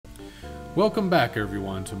Welcome back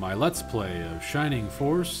everyone to my Let's Play of Shining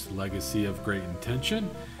Force, Legacy of Great Intention.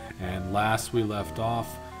 And last we left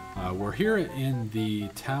off, we're here in the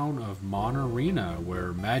town of Manarina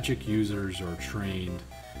where magic users are trained.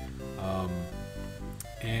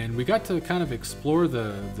 And we got to kind of explore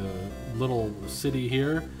the little city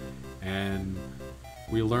here, and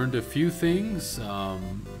we learned a few things,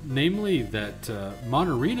 namely that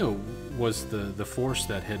Manarina was the force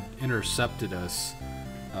that had intercepted us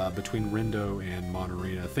between Rindo and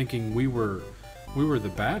Manarina, thinking we were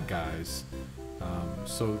the bad guys.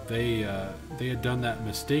 So they had done that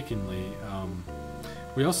mistakenly.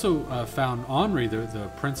 We also found Anri, the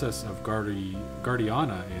princess of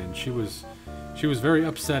Guardiana, and she was very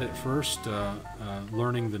upset at first,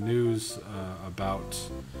 learning the news about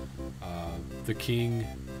the king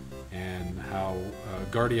and how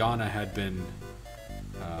Guardiana had been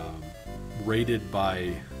raided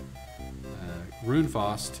by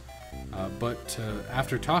Runefaust, but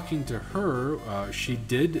after talking to her, she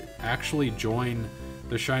did actually join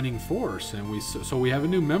the Shining Force, and we have a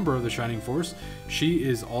new member of the Shining Force. She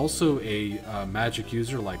is also a magic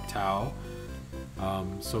user like Tao,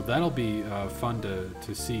 so that'll be fun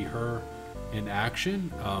to see her in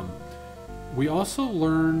action. We also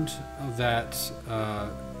learned that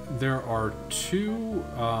there are two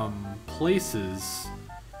places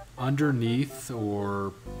underneath,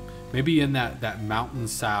 or maybe in that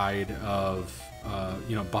mountainside of,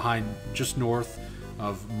 behind, just north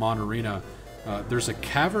of Manarina. There's a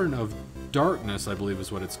Cavern of Darkness, I believe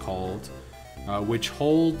is what it's called, which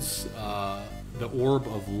holds the Orb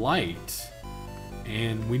of Light.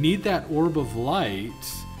 And we need that Orb of Light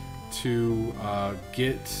to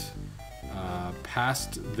get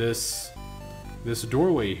past this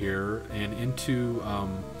doorway here and into...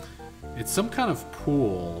 it's some kind of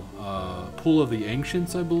pool, pool of the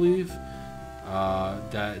ancients, I believe,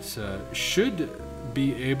 that should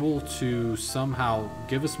be able to somehow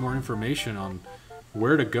give us more information on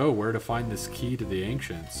where to go, where to find this key to the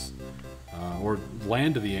ancients, or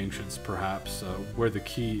land of the ancients, perhaps, where the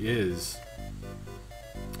key is.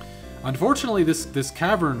 Unfortunately, this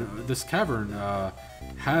cavern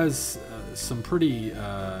has some pretty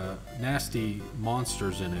nasty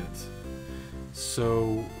monsters in it.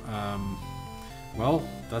 So, well,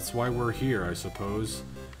 that's why we're here, I suppose,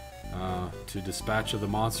 to dispatch of the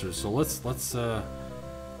monsters. So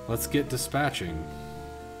let's get dispatching.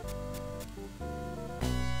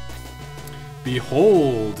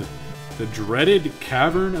 Behold, the dreaded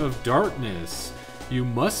Cavern of Darkness. You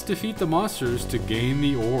must defeat the monsters to gain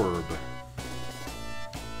the orb.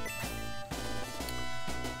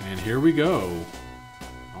 And here we go.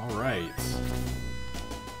 All right.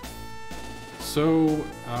 So,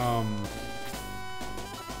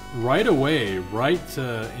 right away, right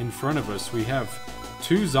in front of us, we have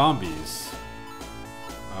two zombies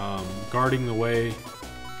guarding the way.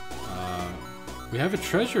 We have a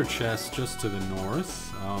treasure chest just to the north.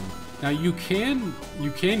 Now you can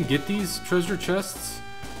get these treasure chests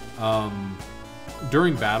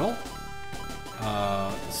during battle.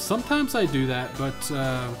 Sometimes I do that, but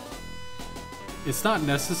it's not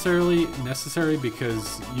necessary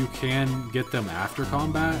because you can get them after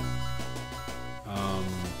combat.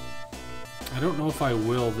 I don't know if I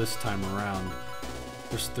will this time around.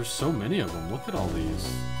 There's so many of them. Look at all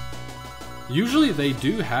these. Usually they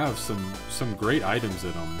do have some great items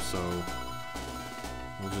in them, so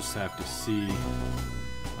we'll just have to see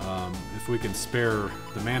if we can spare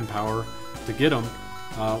the manpower to get them.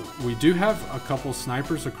 We do have a couple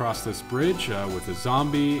snipers across this bridge with a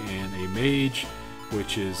zombie and a mage,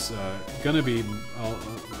 which is going to be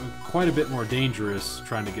quite a bit more dangerous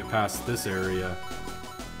trying to get past this area.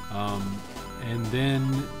 And then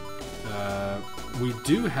we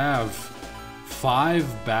do have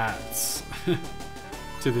 5 bats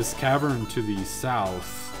to this cavern to the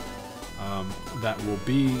south that will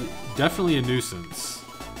be definitely a nuisance.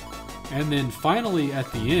 And then finally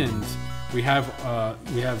at the end, we have a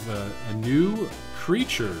new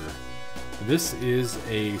creature. This is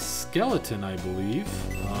a skeleton, I believe.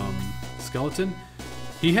 Skeleton.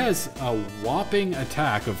 He has a whopping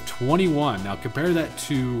attack of 21. Now compare that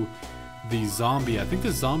to the zombie. I think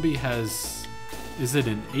the zombie has, is it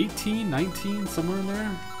an 18, 19, somewhere in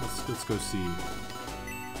there? Let's go see.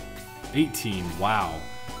 18. Wow.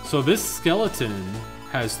 So this skeleton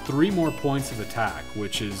has 3 more points of attack,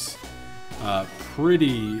 which is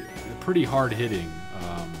pretty hard hitting.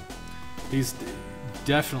 He's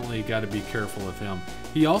definitely got to be careful of him.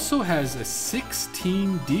 He also has a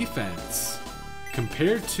 16 defense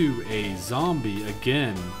compared to a zombie.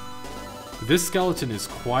 Again, this skeleton is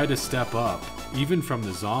quite a step up, even from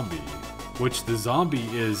the zombie. which the zombie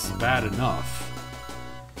is bad enough.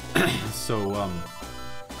 So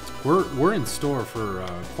we're in store for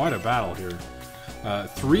quite a battle here.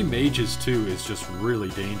 3 mages too is just really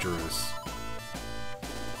dangerous.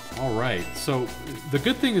 All right, so the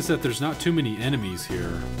good thing is that there's not too many enemies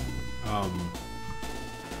here.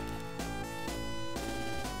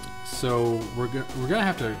 So we're gonna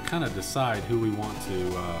have to kind of decide who we want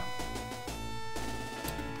to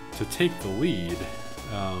take the lead.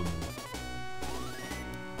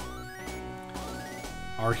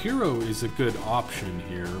 Our hero is a good option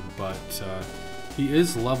here, but he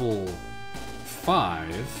is level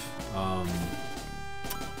 5.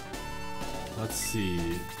 Let's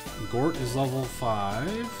see. Gort is level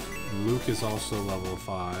 5. Luke is also level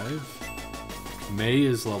 5. May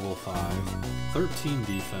is level 5. 13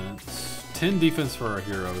 defense. 10 defense for our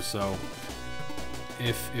hero. So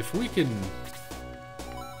if we can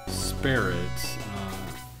spare it,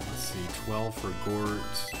 let's see. 12 for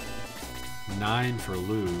Gort. 9 for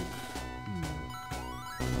Luke.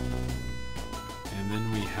 And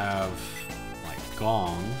then we have like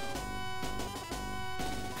Gong.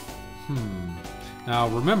 Now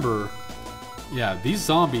remember, yeah, these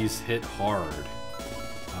zombies hit hard.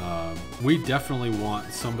 We definitely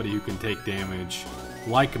want somebody who can take damage,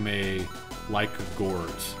 like May, like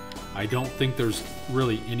Gort. I don't think there's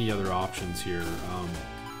really any other options here.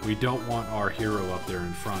 We don't want our hero up there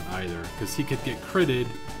in front either, because he could get critted,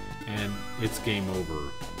 and it's game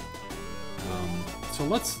over. So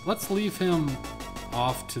let's leave him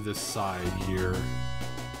off to the side here.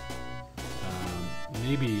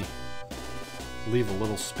 Maybe leave a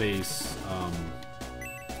little space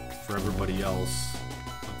for everybody else.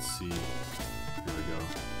 Let's see. Here we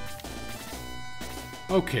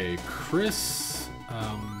go. Okay, Khris.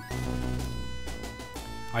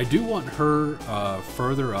 I do want her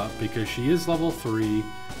further up because she is level 3.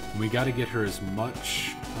 And we got to get her as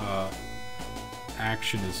much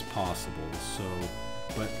action as possible. So,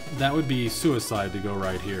 but that would be suicide to go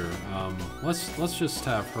right here. Let's just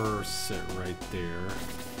have her sit right there.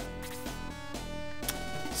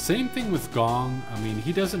 Same thing with Gong. I mean,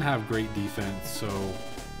 he doesn't have great defense, so,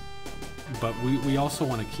 but we also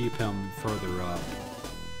want to keep him further up.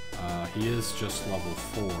 He is just level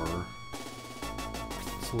 4.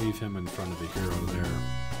 Let's leave him in front of the hero there.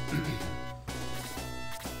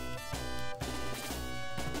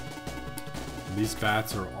 These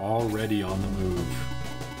bats are already on the move.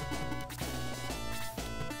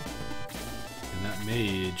 And that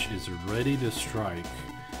mage is ready to strike.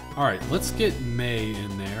 Alright, let's get May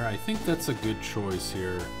in there. I think that's a good choice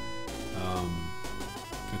here.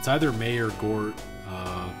 It's either May or Gort.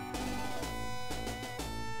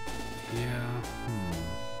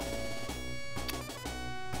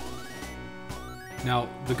 Now,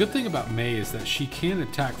 the good thing about May is that she can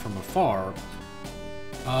attack from afar.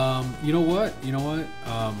 You know what?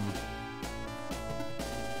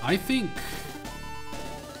 I think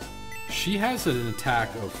she has an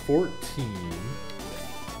attack of 14.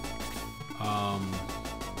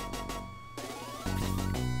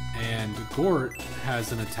 And Gort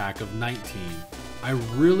has an attack of 19. I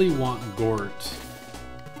really want Gort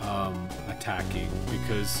attacking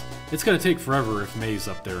because it's gonna take forever if May's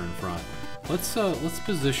up there in front. Let's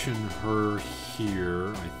position her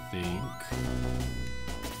here, I think.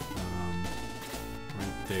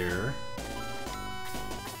 Right there.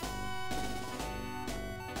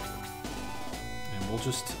 And we'll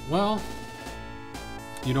just, well,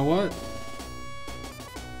 you know what?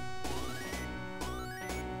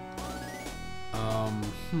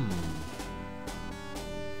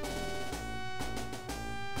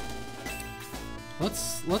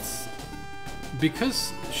 Let's,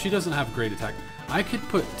 because she doesn't have great attack, I could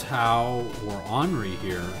put Tao or Anri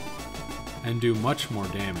here and do much more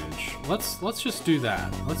damage. Let's just do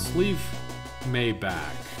that. Let's leave May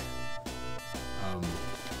back.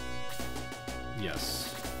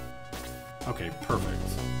 Yes. Okay, perfect.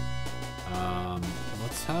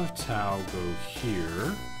 Let's have Tao go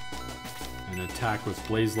here and attack with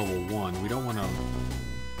Blaze level 1. We don't want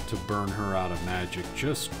to burn her out of magic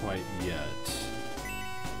just quite yet.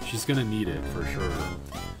 She's gonna need it for sure.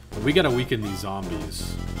 But we gotta weaken these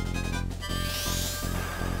zombies.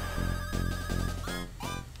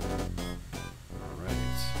 Alright.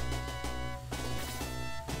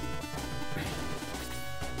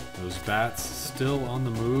 Those bats still on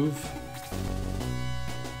the move.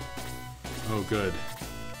 Oh good.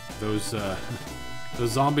 Those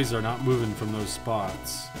zombies are not moving from those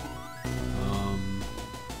spots.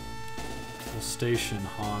 We'll station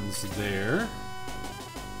Hans there.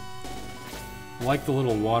 I like the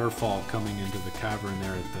little waterfall coming into the cavern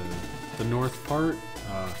there at the north part.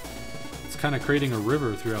 it's kind of creating a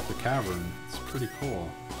river throughout the cavern. It's pretty cool.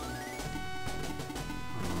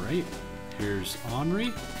 Alright, here's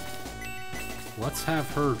Anri. Let's have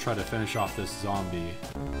her try to finish off this zombie.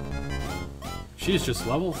 She's just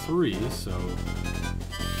level 3, so...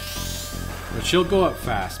 But she'll go up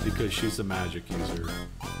fast because she's a magic user.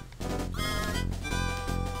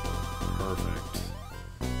 Perfect.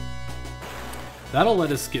 That'll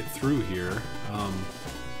let us get through here.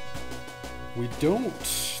 We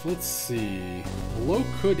don't... Let's see... Lo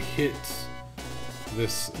could hit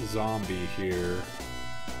this zombie here.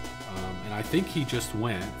 And I think he just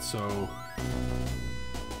went, so...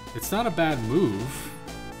 It's not a bad move.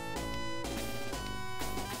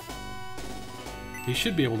 He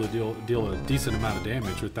should be able to deal a decent amount of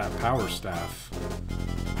damage with that power staff.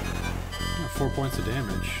 Yeah, 4 points of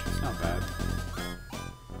damage. It's not bad.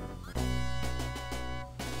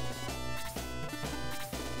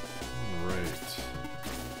 Alright.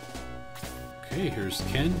 Okay, here's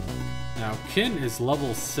Ken. Now, Ken is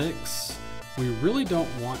level 6. We really don't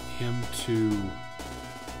want him to...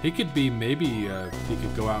 He could be, maybe he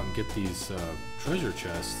could go out and get these treasure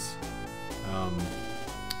chests.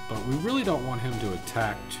 But we really don't want him to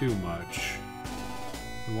attack too much.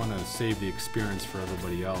 We want to save the experience for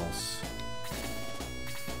everybody else.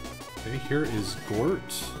 Okay, here is Gort.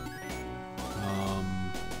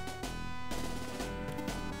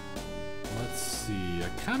 Let's see. I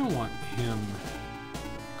kind of want him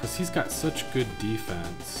because he's got such good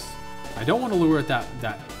defense. I don't want to lure at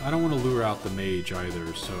I don't want to lure out the mage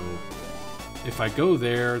either. So if I go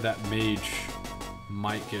there, that mage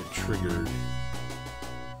might get triggered.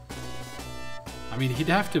 I mean, he'd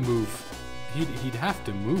have to move. He'd have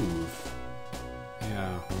to move.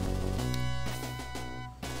 Yeah.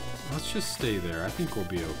 Let's just stay there. I think we'll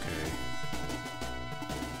be okay.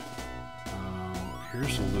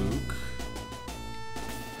 Here's Luke.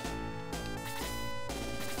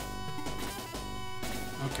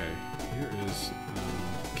 Okay. Here is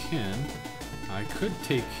Ken. I could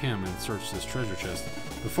take him and search this treasure chest.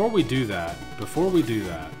 Before we do that,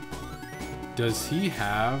 does he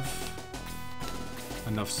have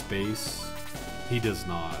enough space? He does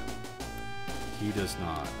not. He does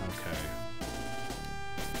not. Okay.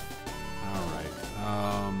 Alright.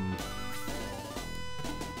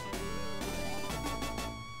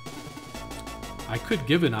 I could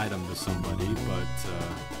give an item to somebody, but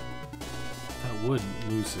that would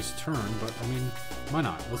lose his turn. But I mean, why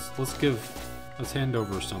not? Let's hand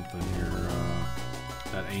over something here.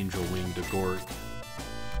 That angel wing to Gort.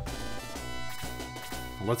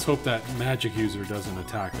 Let's hope that magic user doesn't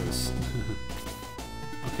attack us.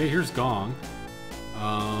 Okay, here's Gong.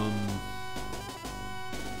 I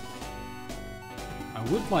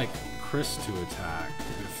would like Khris to attack,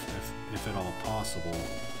 if at all possible.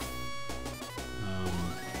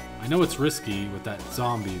 I know it's risky with that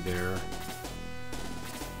zombie there.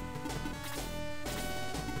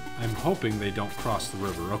 I'm hoping they don't cross the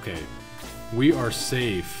river. Okay, we are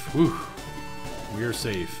safe. Whew. We are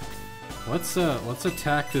safe. Let's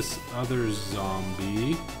attack this other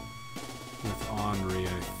zombie with Anri,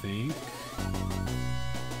 I think.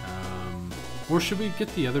 Or should we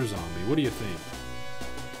get the other zombie? What do you think?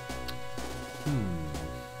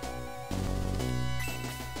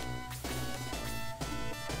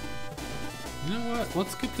 You know what?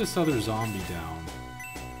 Let's get this other zombie down.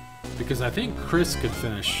 Because I think Khris could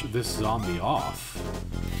finish this zombie off.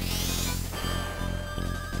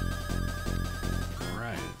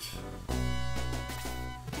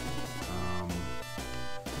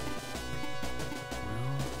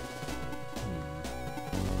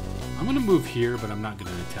 I'm gonna move here, but I'm not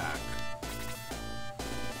gonna attack.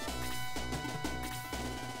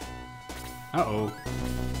 Uh-oh.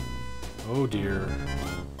 Oh dear.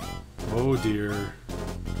 Oh dear.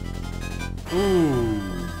 Ooh.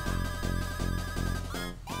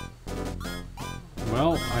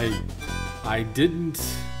 Well, I didn't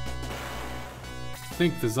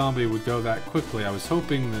think the zombie would go that quickly. I was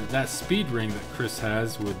hoping that that speed ring that Khris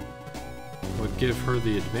has would give her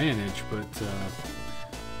the advantage, but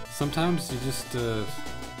sometimes you just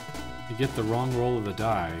you get the wrong roll of the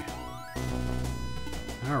die.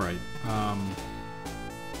 All right.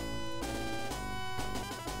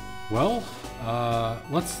 Well,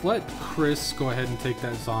 let's let Khris go ahead and take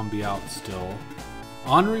that zombie out still.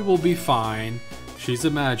 Anri will be fine. She's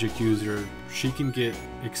a magic user. She can get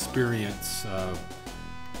experience,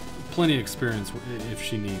 plenty of experience if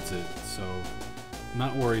she needs it. So I'm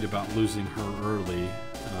not worried about losing her early.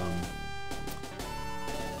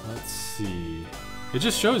 Let's see. It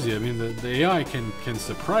just shows you. I mean, the AI can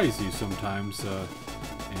surprise you sometimes,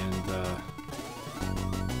 and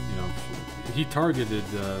you know, he targeted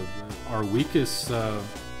our weakest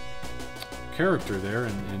character there,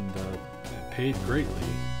 and it paid greatly.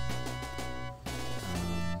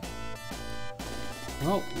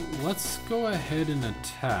 Well, let's go ahead and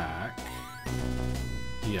attack.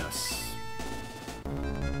 Yes.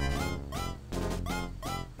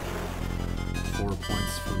 4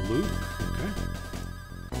 points for Luke. Okay.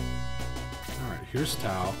 Alright, here's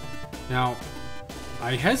Tao. Now,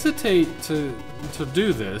 I hesitate to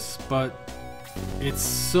do this, but it's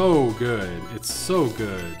so good. It's so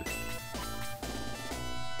good.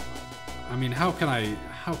 I mean, how can I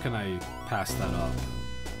pass that up?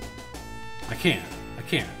 I can't. I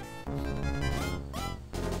can't.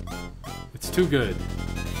 It's too good.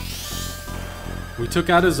 We took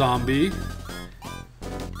out a zombie.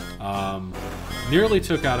 Nearly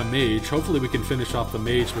took out a mage. Hopefully we can finish off the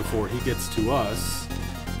mage before he gets to us.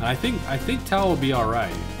 And I think Tao will be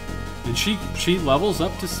alright. And she levels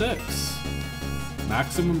up to 6.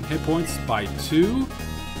 Maximum hit points by 2.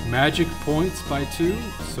 Magic points by 2.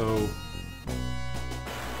 So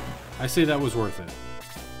I say that was worth it.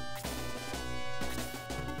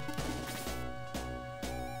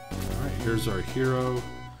 Alright, here's our hero.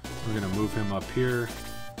 We're gonna move him up here.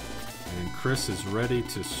 And Khris is ready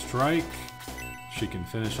to strike. She can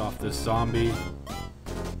finish off this zombie.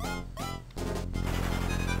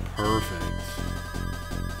 Perfect.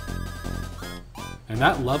 And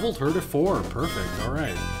that leveled her to 4. Perfect.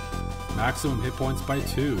 Alright. Maximum hit points by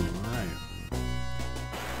 2. Alright.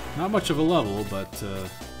 Not much of a level, but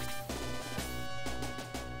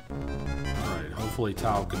alright, hopefully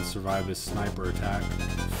Tao can survive this sniper attack.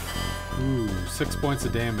 Ooh, 6 points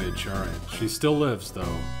of damage. Alright. She still lives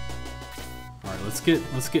though. Alright, let's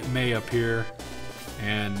get Mei up here.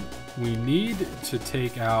 And we need to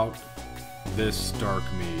take out this dark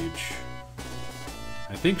mage.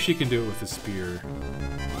 I think she can do it with a spear.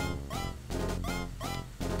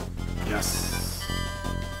 Yes.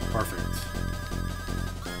 Perfect.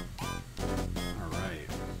 Alright.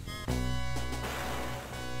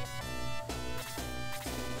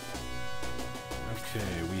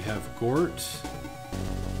 Okay, we have Gort.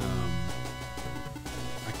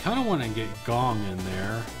 I kind of want to get Gong in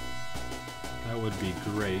there. That would be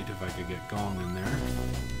great if I could get Gong in there.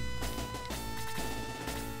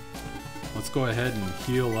 Let's go ahead and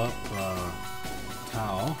heal up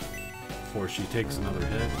Tao before she takes another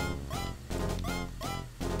hit.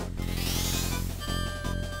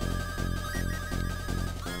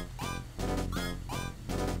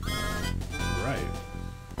 Alright.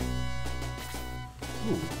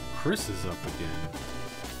 Ooh, Khris is up again.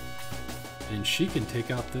 And she can take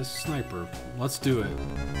out this sniper. Let's do it.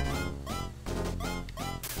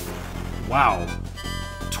 Wow.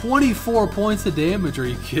 24 points of damage, are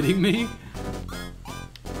you kidding me?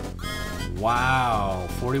 Wow,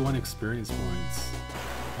 41 experience points.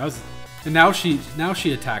 That was, and now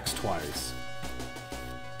she attacks twice.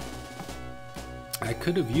 I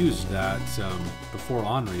could have used that before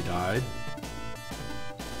Anri died.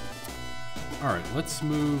 Alright, let's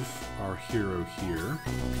move our hero here.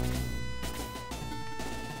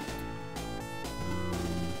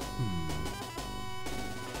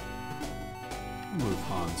 Move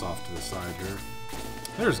Hans off to the side here.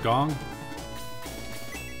 There's Gong.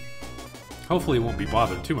 Hopefully he won't be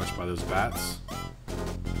bothered too much by those bats.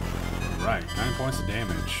 Alright, 9 points of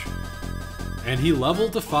damage. And he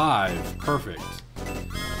leveled to 5. Perfect.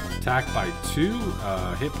 Attack by 2,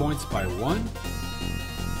 hit points by 1,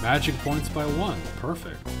 magic points by 1.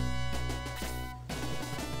 Perfect.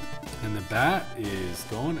 And the bat is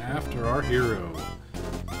going after our hero.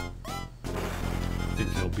 I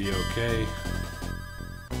think he'll be okay.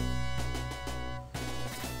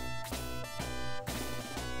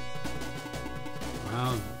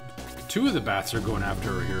 Well, 2 of the bats are going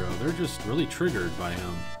after our hero. They're just really triggered by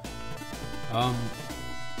him.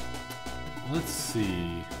 Let's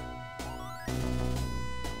see.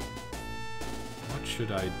 What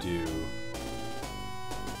should I do?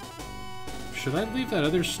 Should I leave that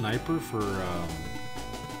other sniper for, oh,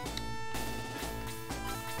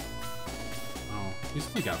 he's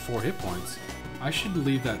only got 4 hit points. I should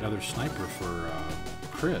leave that other sniper for,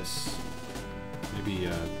 Khris. Maybe,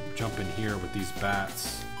 jump in here with these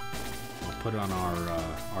bats. I'll put on our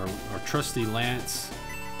trusty lance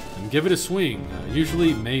and give it a swing.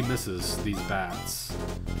 Usually Mei misses these bats.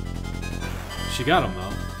 She got him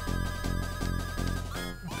though.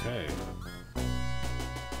 Okay.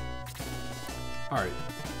 Alright.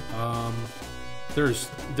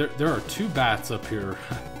 There are 2 bats up here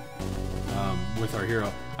with our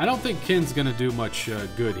hero. I don't think Ken's gonna do much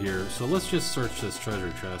good here, so let's just search this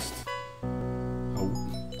treasure chest.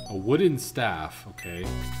 A wooden staff, okay.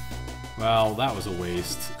 Well, that was a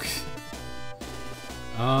waste.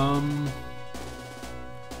 Tao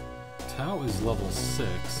is level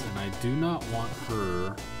 6, and I do not want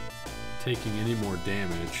her taking any more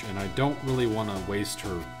damage, and I don't really want to waste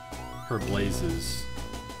her blazes.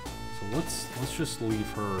 So let's just leave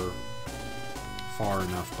her far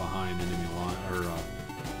enough behind enemy line or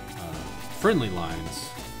friendly lines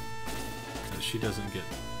that she doesn't get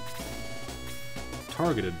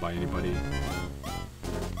targeted by anybody.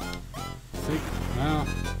 Well,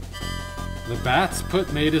 the bats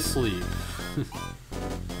put May to sleep.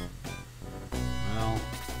 Well,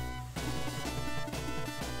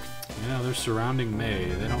 yeah, they're surrounding May.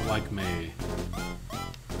 They don't like May.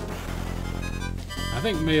 I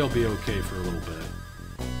think May will be okay for a little bit.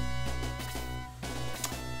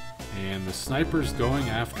 And the sniper's going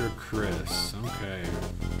after Khris. Okay.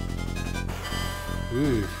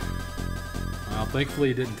 Ooh. Well, thankfully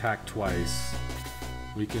he didn't attack twice.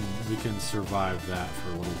 We can survive that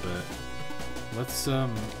for a little bit.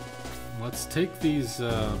 Let's take these.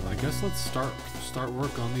 I guess let's start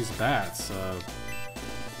work on these bats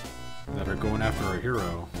that are going after our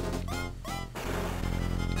hero.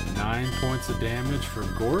 9 points of damage for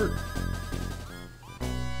Gort.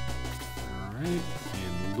 All right,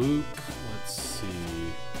 and Luke. Let's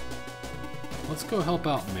see. Let's go help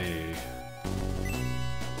out May.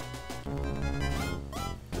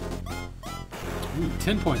 Ooh,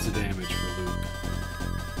 10 points of damage for Luke.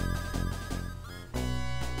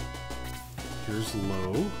 Here's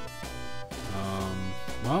low.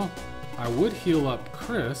 Well, I would heal up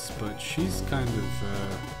Khris, but she's kind of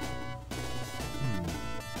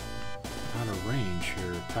out of range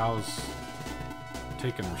here. Tao's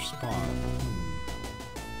taking her spot.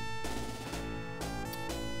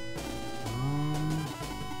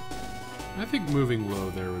 I think moving low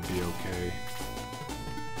there would be okay.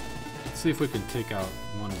 Let's see if we can take out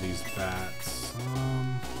one of these bats.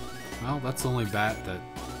 Well, that's the only bat that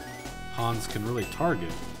Hans can really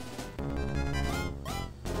target.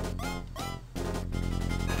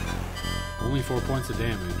 Only 4 points of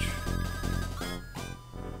damage.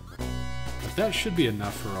 But that should be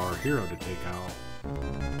enough for our hero to take out.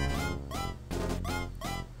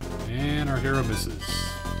 And our hero misses.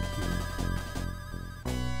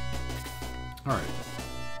 Alright.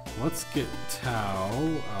 Let's get Tao.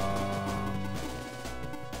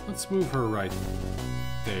 Let's move her right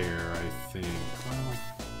there, I think. Well,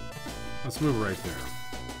 let's move her right there.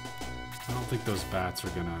 I don't think those bats are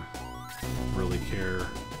gonna really care.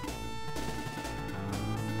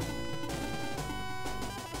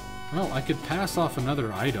 Well, I could pass off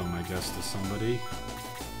another item, I guess, to somebody.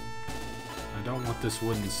 I don't want this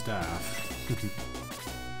wooden staff.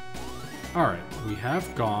 Alright, we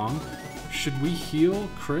have Gong. Should we heal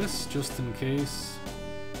Khris just in case?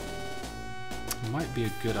 Might be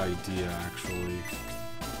a good idea, actually.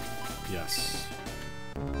 Yes.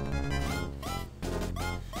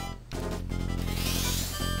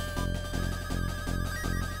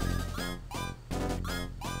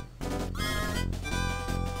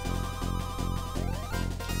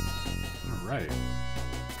 Alright.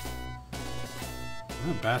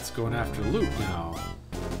 The bat's going after Luke now.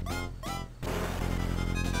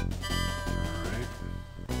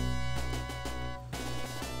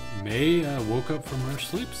 May woke up from her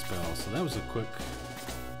sleep spell, so that was a quick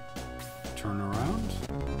turnaround.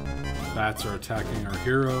 Bats are attacking our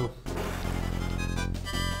hero.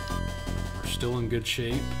 We're still in good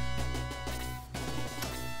shape.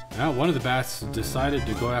 Now one of the bats decided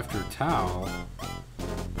to go after Tao,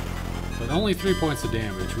 but only 3 points of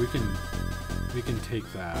damage. We can take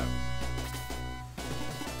that.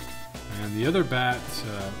 And the other bat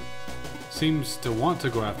seems to want to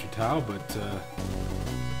go after Tao, but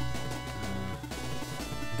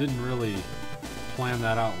didn't really plan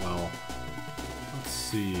that out well. Let's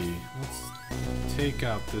see. Let's take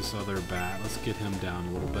out this other bat. Let's get him down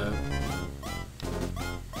a little bit.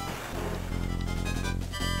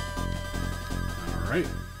 Alright.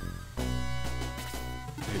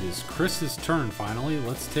 It is Khris's turn finally.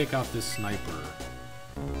 Let's take out this sniper.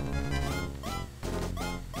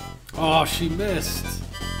 Oh, she missed!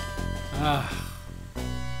 Ah.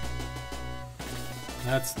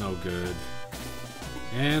 That's no good.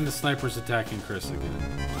 And the sniper's attacking Khris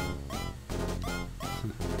again.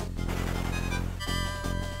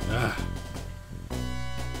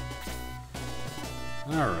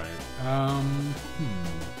 Alright,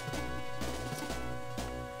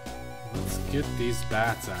 let's get these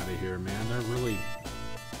bats out of here, man. They're really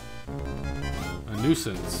a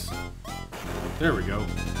nuisance. There we go.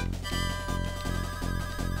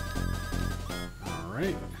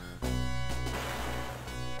 Alright.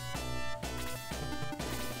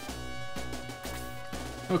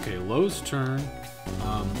 Okay, Low's turn.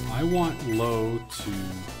 I want Lo to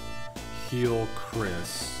heal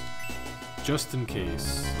Khris, just in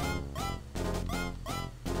case.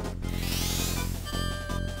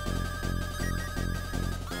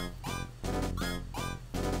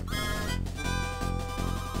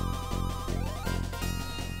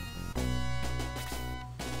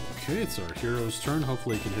 Okay, it's our hero's turn.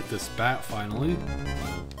 Hopefully he can hit this bat finally.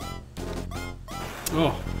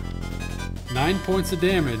 Oh, 9 points of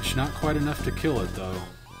damage. Not quite enough to kill it, though.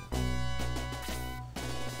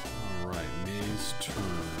 Alright, May's turn.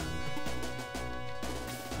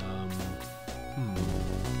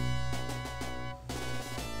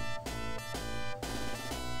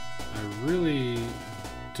 I really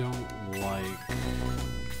don't like...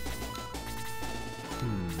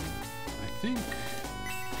 I think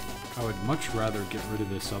I would much rather get rid of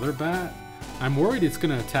this other bat. I'm worried it's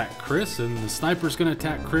going to attack Khris, and the sniper's going to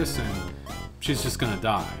attack Khris, and she's just going to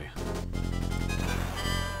die.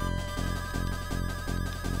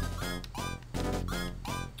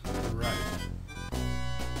 Alright.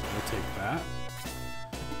 We'll take that.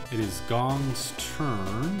 It is Gong's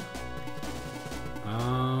turn.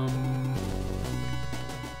 I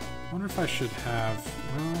wonder if I should have...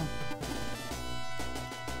 Well...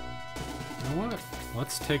 You know what?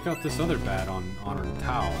 Let's take out this other bat on her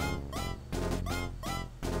towel.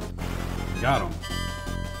 Got him.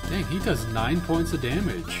 Dang, he does 9 points of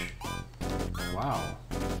damage. Wow.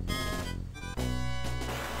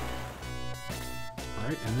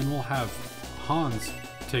 Alright, and then we'll have Hans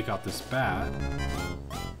take out this bat.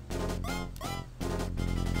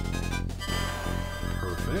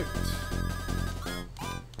 Perfect.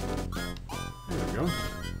 There we go.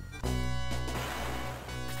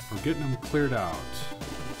 We're getting them cleared out.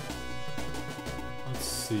 Let's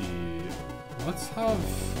see. Let's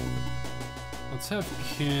have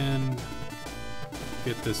Ken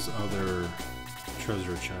get this other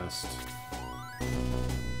treasure chest.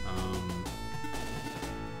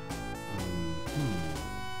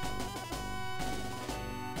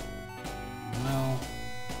 Well,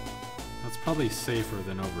 that's probably safer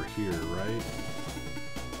than over here, right?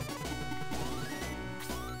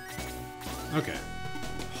 Okay.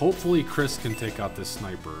 Hopefully Khris can take out this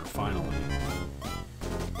sniper, finally.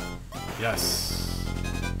 Yes!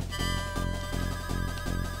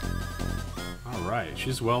 Alright,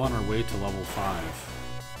 she's well on her way to level 5.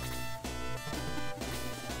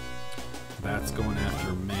 Bat's going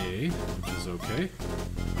after May, which is okay.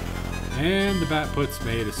 And the bat puts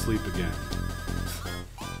May to sleep again.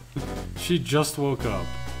 She just woke up.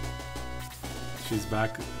 She's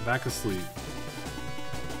back asleep.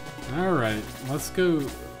 Alright, let's go.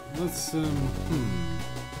 Let's,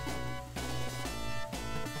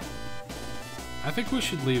 I think we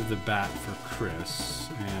should leave the bat for Khris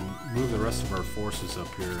and move the rest of our forces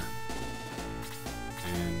up here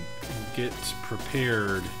and get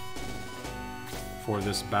prepared for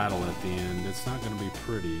this battle at the end. It's not going to be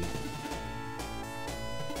pretty.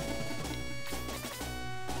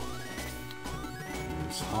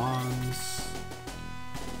 There's Hans.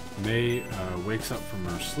 May wakes up from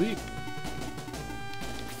her sleep.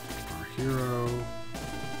 Our hero.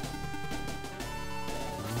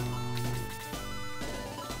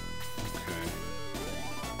 Okay.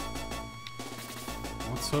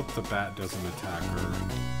 Let's hope the bat doesn't attack her.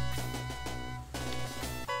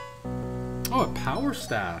 Oh, a power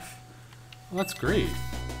staff. Well, that's great.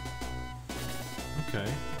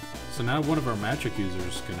 Okay. So now one of our magic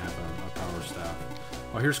users can have a power staff.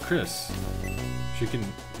 Oh, here's Khris. She can,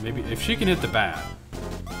 maybe, if she can hit the bat.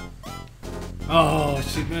 Oh,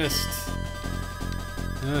 she missed.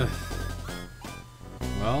 Ugh.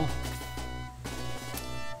 Well.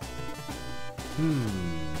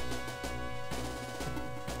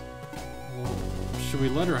 Well, should we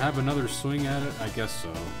let her have another swing at it? I guess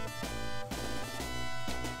so.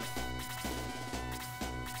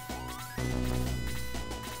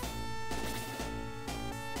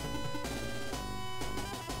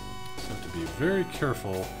 Very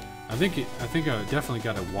careful. I think I definitely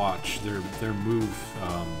got to watch their move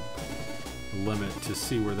limit to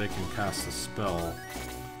see where they can cast a spell.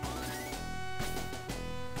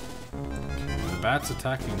 Okay, the bat's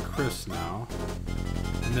attacking Khris now,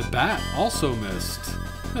 and the bat also missed.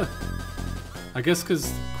 I guess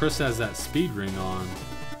because Khris has that speed ring on,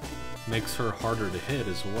 makes her harder to hit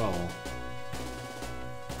as well.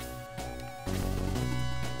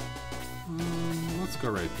 Let's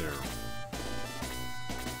go right there.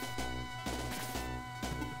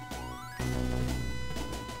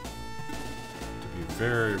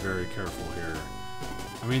 Very, very careful here.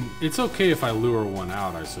 I mean, it's okay if I lure one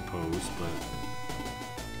out, I suppose, but...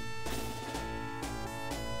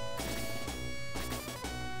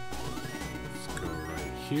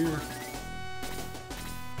 here.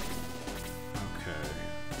 Okay.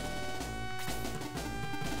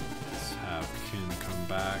 Let's have Kin come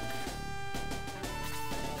back.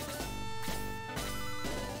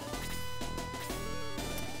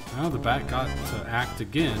 Now the bat got to act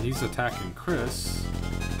again. He's attacking Khris.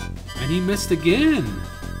 And he missed again!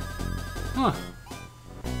 Huh.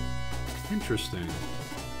 Interesting.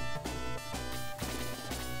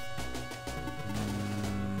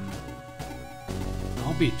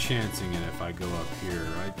 I'll be chancing it if I go up here.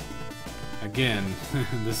 Again,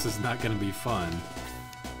 this is not going to be fun.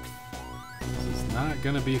 This is not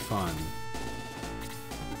going to be fun.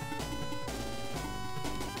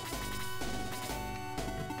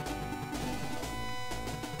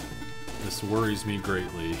 This worries me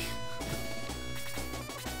greatly.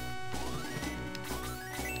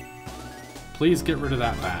 Please get rid of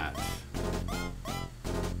that bat.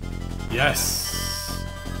 Yes!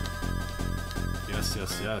 Yes,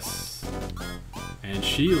 yes, yes. And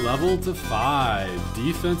she leveled to 5.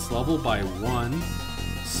 Defense level by 1.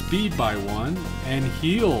 Speed by 1. And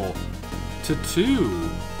heal to 2.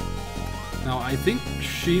 Now, I think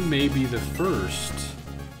she may be the first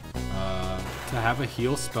to have a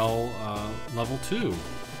heal spell level 2.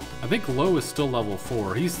 I think Lo is still level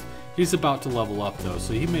 4. He's about to level up though,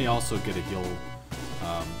 so he may also get a heal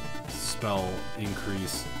spell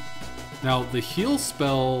increase. Now the heal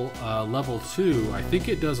spell level 2, I think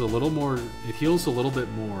it does a little more, it heals a little bit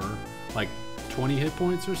more, like 20 hit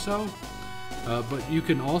points or so. But you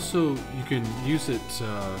can use it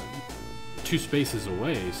 2 spaces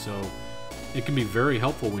away, so it can be very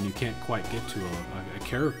helpful when you can't quite get to a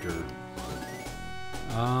character.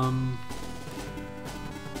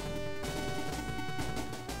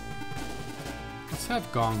 Let's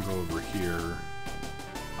have Gong go over here.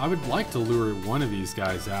 I would like to lure one of these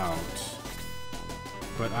guys out,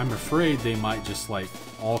 but I'm afraid they might just like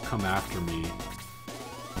all come after me.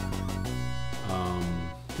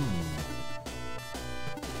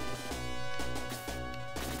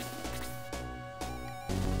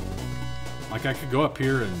 Like I could go up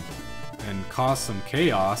here and cause some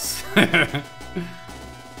chaos.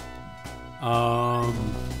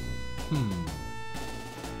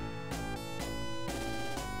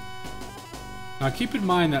 Now keep in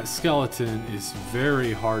mind that skeleton is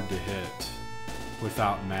very hard to hit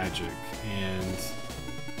without magic, and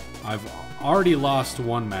I've already lost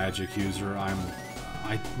one magic user.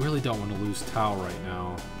 I really don't want to lose Tao right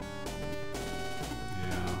now.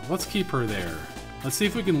 Yeah, let's keep her there. Let's see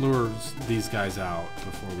if we can lure these guys out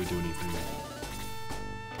before we do anything.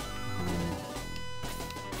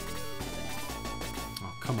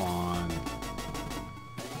 Oh, come on.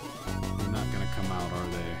 They're not gonna come out, are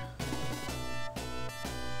they?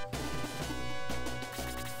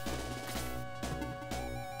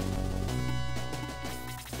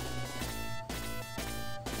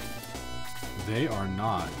 They are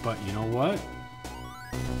not, but you know what?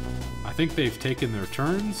 I think they've taken their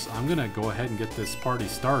turns. I'm gonna go ahead and get this party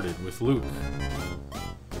started with Luke.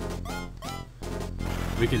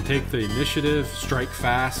 We can take the initiative, strike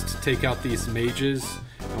fast, take out these mages,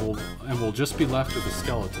 and we'll just be left with a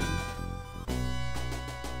skeleton.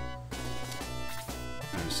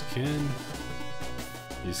 There's Kin.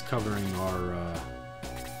 He's covering our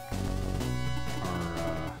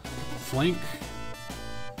flank.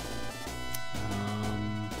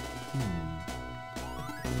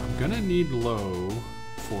 I'm gonna need Lo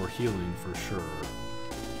for healing for sure.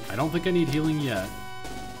 I don't think I need healing yet,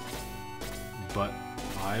 but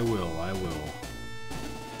I will.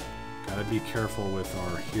 Gotta be careful with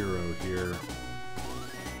our hero here.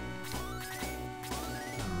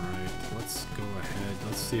 Alright, let's go ahead.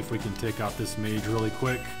 Let's see if we can take out this mage really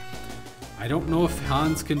quick. I don't know if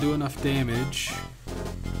Hans can do enough damage.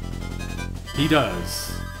 He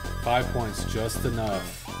does. 5 points, just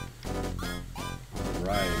enough.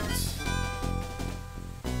 Alright.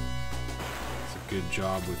 That's a good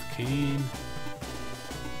job with Kane.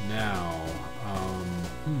 Now,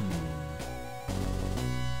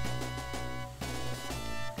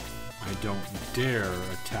 I don't dare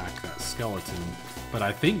attack that skeleton, but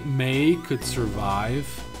I think Mei could survive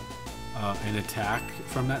an attack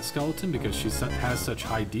from that skeleton because she has such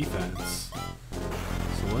high defense.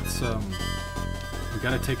 So let's, we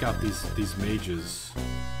gotta take out these mages.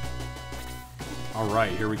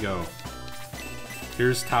 Alright, here we go.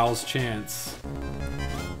 Here's Tao's chance.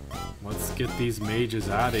 Let's get these mages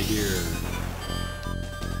out of here.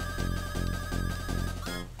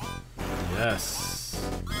 Yes.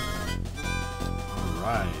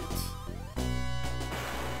 Alright.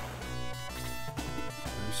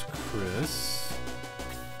 There's Khris.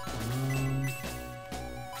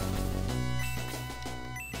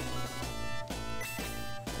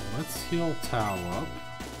 let's heal Tao up.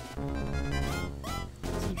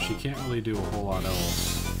 Since she can't really do a whole lot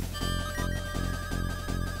else.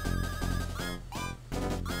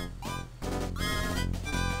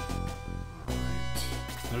 Alright.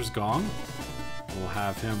 There's Gong. We'll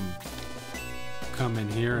have him come in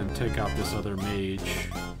here and take out this other mage.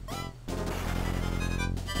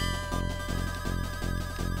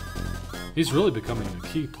 He's really becoming a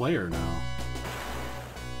key player now.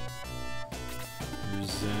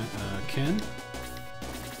 Here's Ken.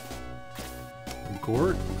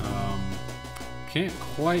 Gort. Can't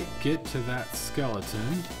quite get to that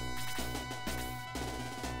skeleton.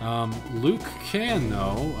 Luke can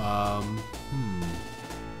though.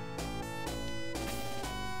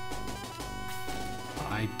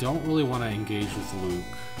 I don't really want to engage with Luke.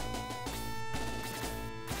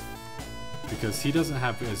 Because he doesn't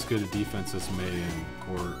have as good a defense as May and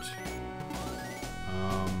Gort.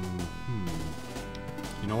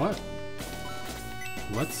 You know what?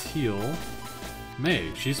 Let's heal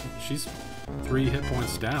May. She's 3 hit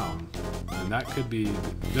points down. And that could be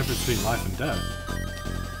the difference between life and death.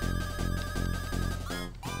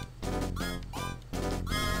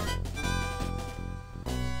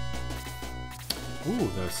 Ooh,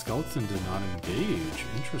 the skeleton did not engage.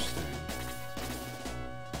 Interesting.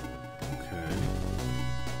 Okay.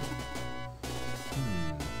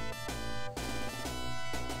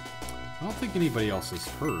 I don't think anybody else is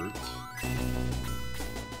hurt.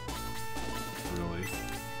 Really.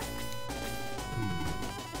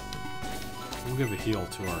 We'll give a heal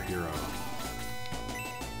to our hero.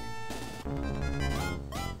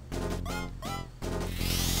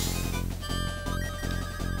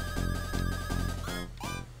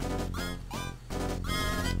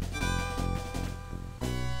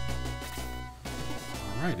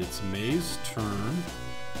 Alright, it's May's turn.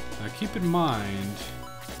 Now keep in mind,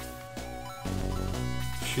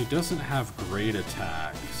 she doesn't have great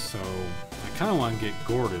attack, so I kind of want to get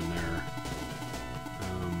Gord in there.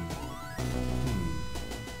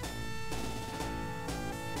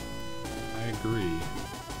 I agree.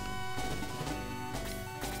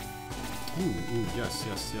 Ooh, yes.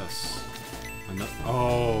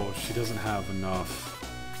 Oh, she doesn't have enough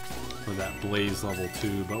for that Blaze level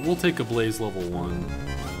 2, but we'll take a Blaze level 1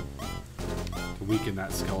 to weaken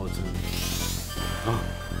that skeleton. Oh,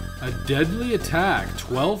 a deadly attack,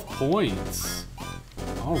 12 points.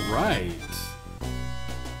 Alright.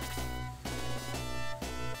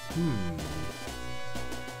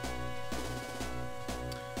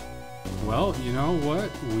 Well, you know what?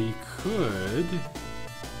 We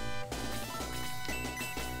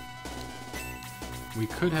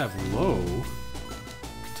could have Low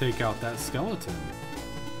take out that skeleton.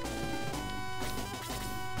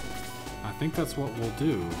 I think that's what we'll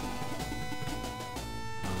do.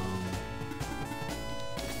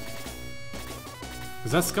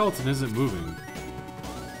 Because that skeleton isn't moving.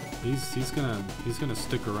 He's gonna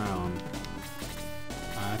stick around.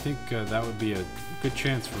 I think that would be a good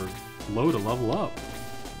chance for Low to level up.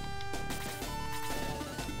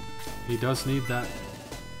 He does need that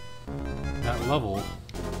level.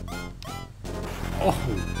 Oh.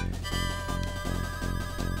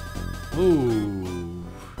 Ooh.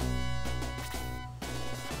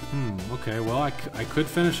 Okay, well, I could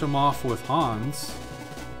finish him off with Hans.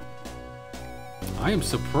 I am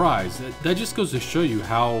surprised. That just goes to show you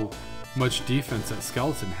how much defense that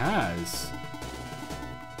skeleton has.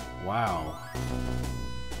 Wow.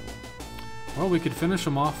 Well, we could finish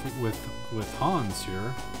him off with Hans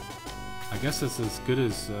here. I guess it's as good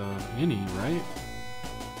as any, right?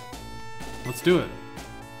 Let's do it.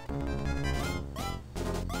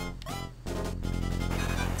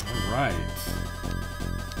 Alright.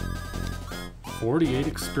 48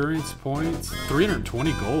 experience points,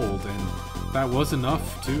 320 gold, and that was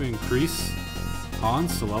enough to increase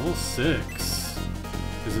Hans to level 6.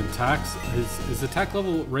 His attack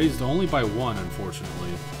level raised only by 1,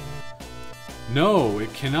 unfortunately. No,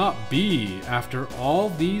 it cannot be after all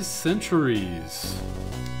these centuries.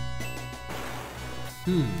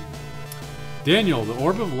 Daniel, the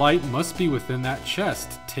Orb of Light must be within that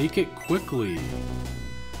chest. Take it quickly.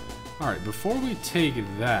 Alright, before we take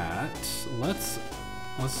that, let's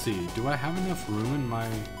see. Do I have enough room in my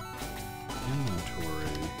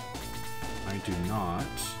inventory? I do not.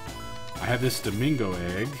 I have this Domingo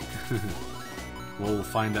egg. We'll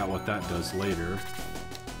find out what that does later.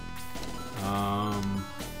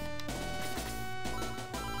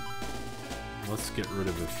 Let's get rid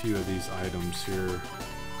of a few of these items here.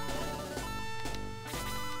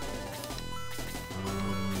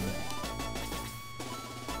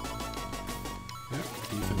 Yep,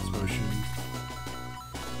 defense potion.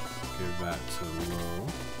 Give that to Low.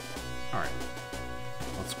 Alright.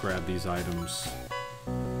 Let's grab these items.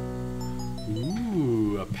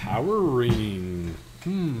 Ooh, a power ring.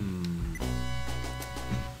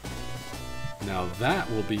 Now that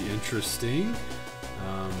will be interesting.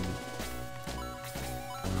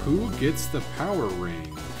 Who gets the power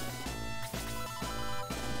ring?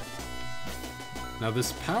 Now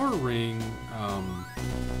this power ring,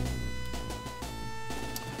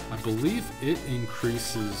 I believe it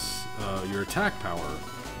increases your attack power.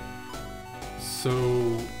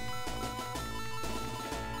 So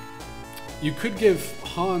you could give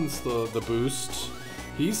Hans the boost.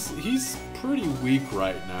 He's pretty weak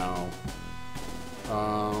right now.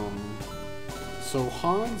 So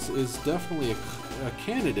Hans is definitely a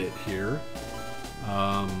candidate here.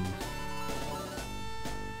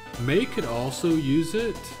 May could also use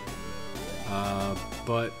it,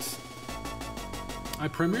 but I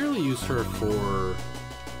primarily use her for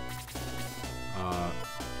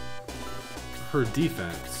her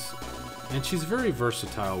defense, and she's very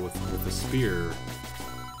versatile with the spear.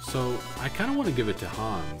 So I kind of want to give it to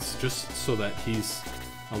Hans, just so that he's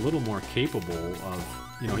a little more capable of,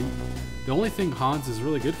 you know, the only thing Hans is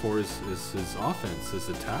really good for is his offense, his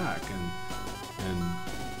attack, and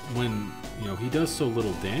when, you know, he does so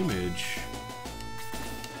little damage,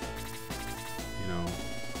 you know,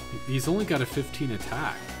 he's only got a 15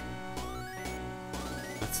 attack.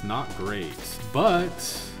 That's not great,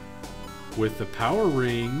 but with the power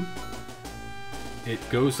ring, it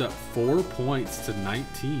goes up 4 points to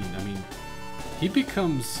 19. I mean, he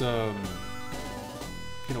becomes, you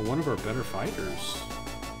know, one of our better fighters.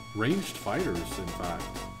 Ranged fighters, in fact.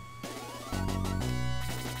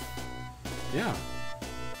 Yeah.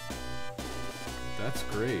 That's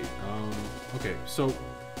great. Okay, so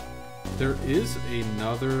there is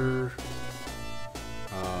another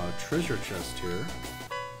treasure chest here.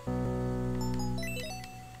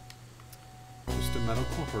 Just a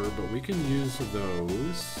medical herb, but we can use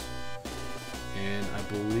those. And I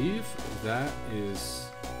believe that is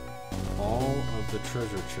all of the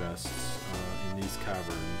treasure chests in these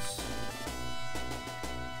caverns.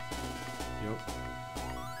 Yep.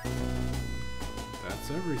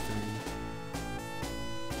 That's everything.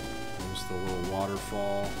 There's the little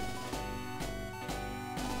waterfall.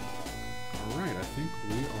 Alright, I think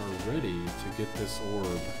we are ready to get this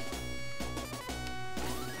orb.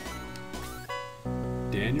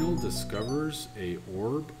 Daniel discovers a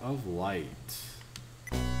Orb of Light.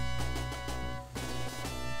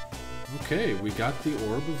 Okay, we got the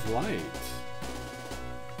Orb of Light.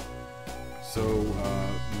 So,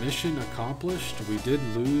 mission accomplished. We did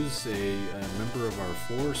lose a member of our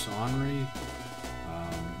force, Anri,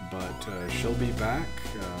 but she'll be back,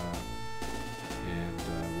 and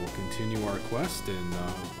we'll continue our quest, and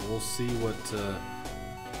we'll see what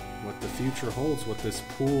the future holds, what this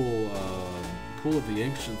pool of the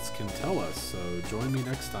ancients can tell us. So join me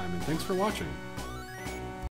next time, and thanks for watching.